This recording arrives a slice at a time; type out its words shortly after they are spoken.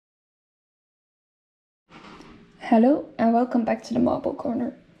Hello and welcome back to the Marble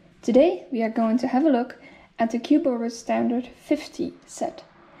Corner. Today we are going to have a look at the Cuboro Standard 50 set.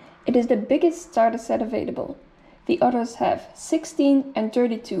 It is the biggest starter set available. The others have 16 and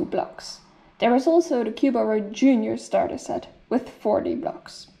 32 blocks. There is also the Cuboro Junior starter set with 40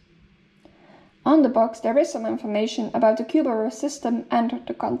 blocks. On the box there is some information about the Cuboro system and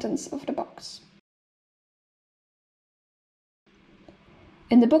the contents of the box.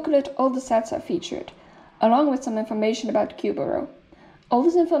 In the booklet all the sets are featured, along with some information about Cuboro. All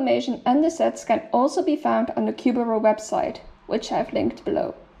this information and the sets can also be found on the Cuboro website, which I have linked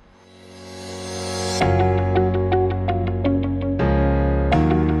below.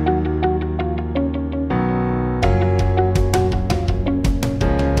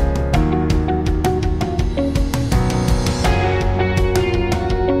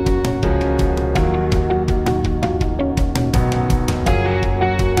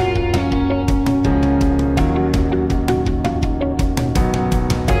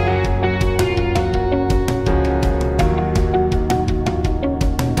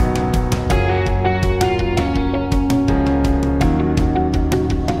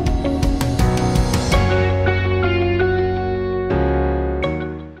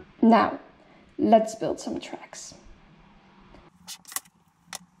 Now, let's build some tracks.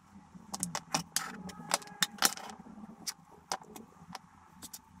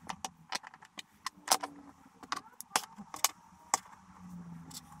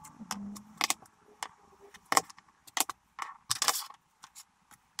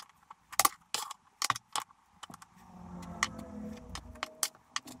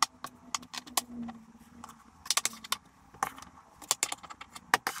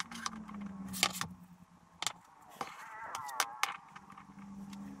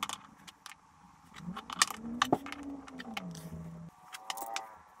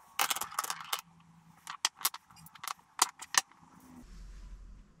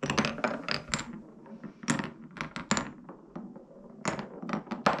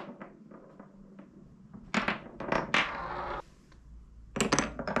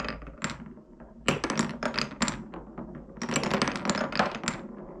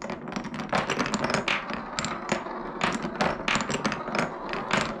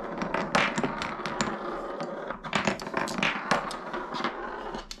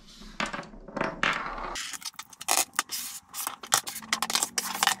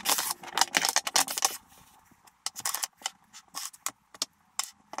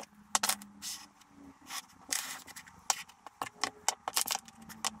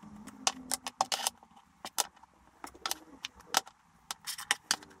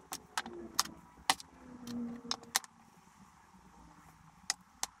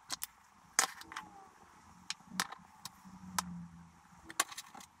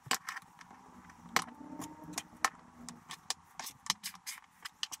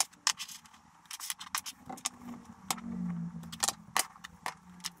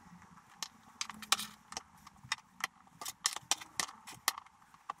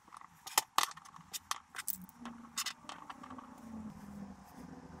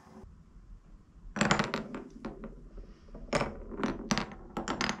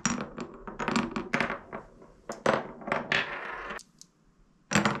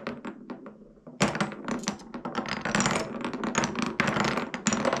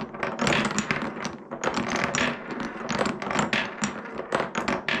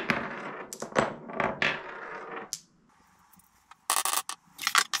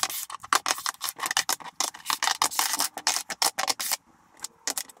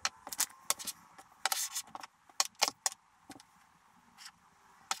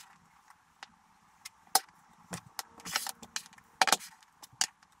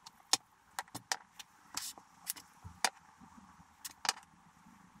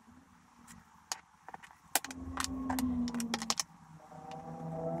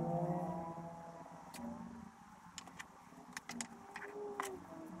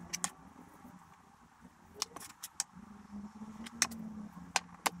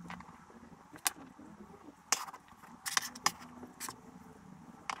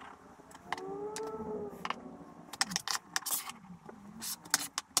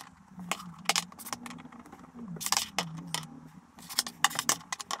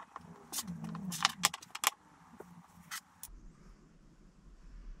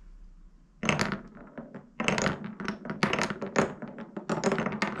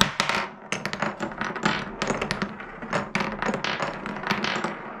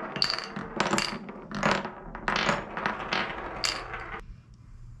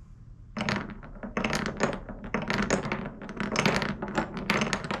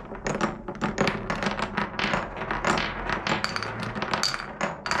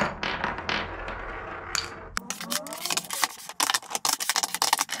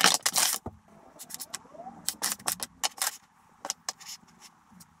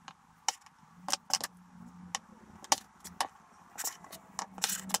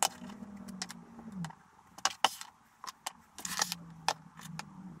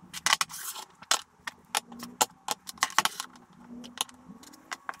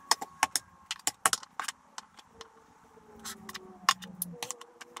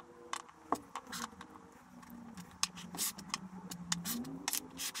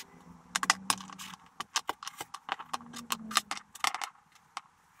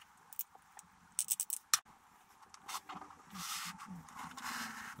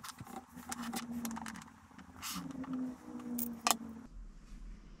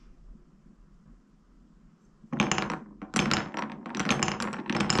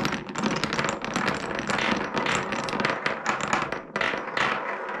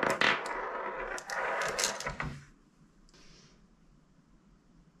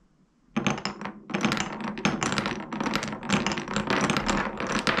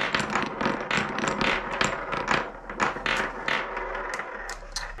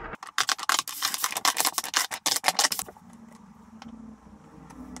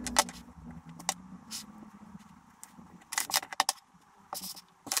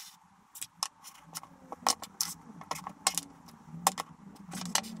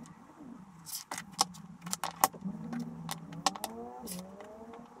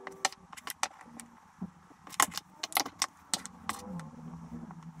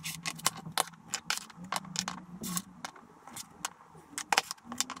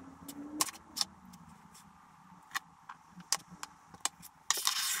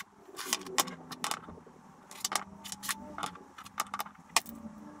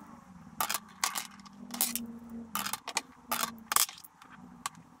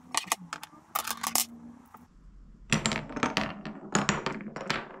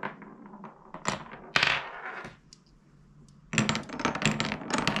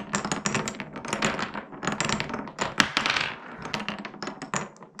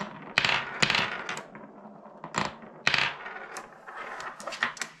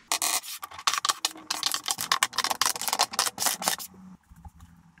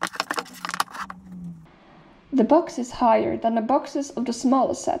 The box is higher than the boxes of the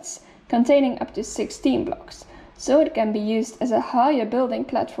smaller sets, containing up to 16 blocks, so it can be used as a higher building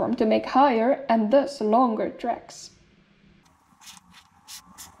platform to make higher and thus longer tracks.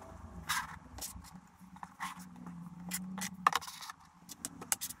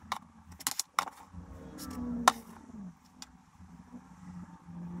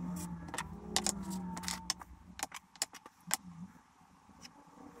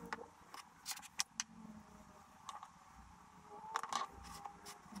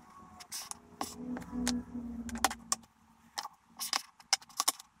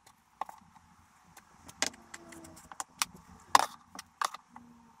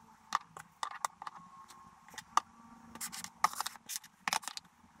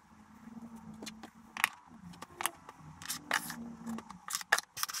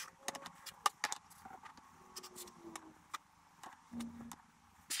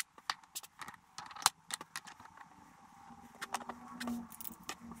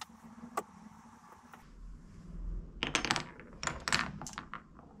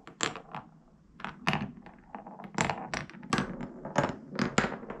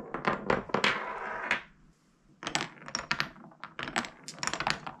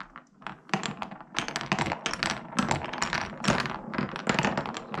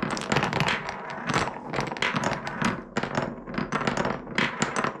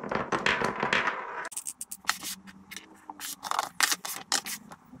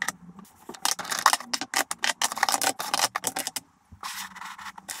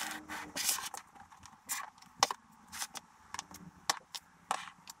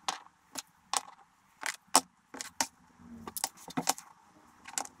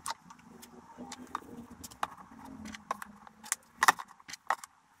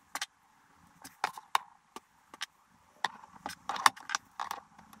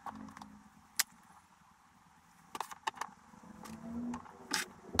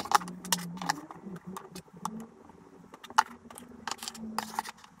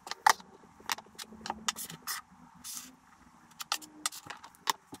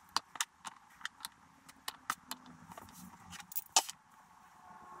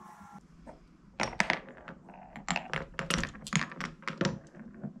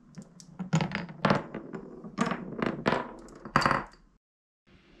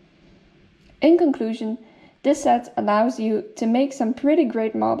 In conclusion, this set allows you to make some pretty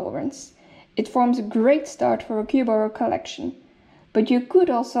great marble runs. It forms a great start for a Cuboro collection, but you could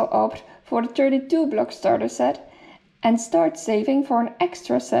also opt for the 32 block starter set and start saving for an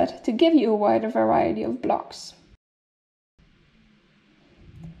extra set to give you a wider variety of blocks.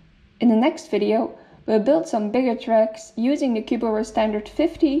 In the next video, we'll build some bigger tracks using the Cuboro Standard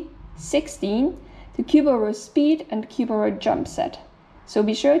 50, 16, the Cuboro Speed and Cuboro Jump set. So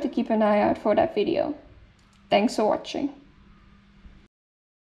be sure to keep an eye out for that video. Thanks for watching.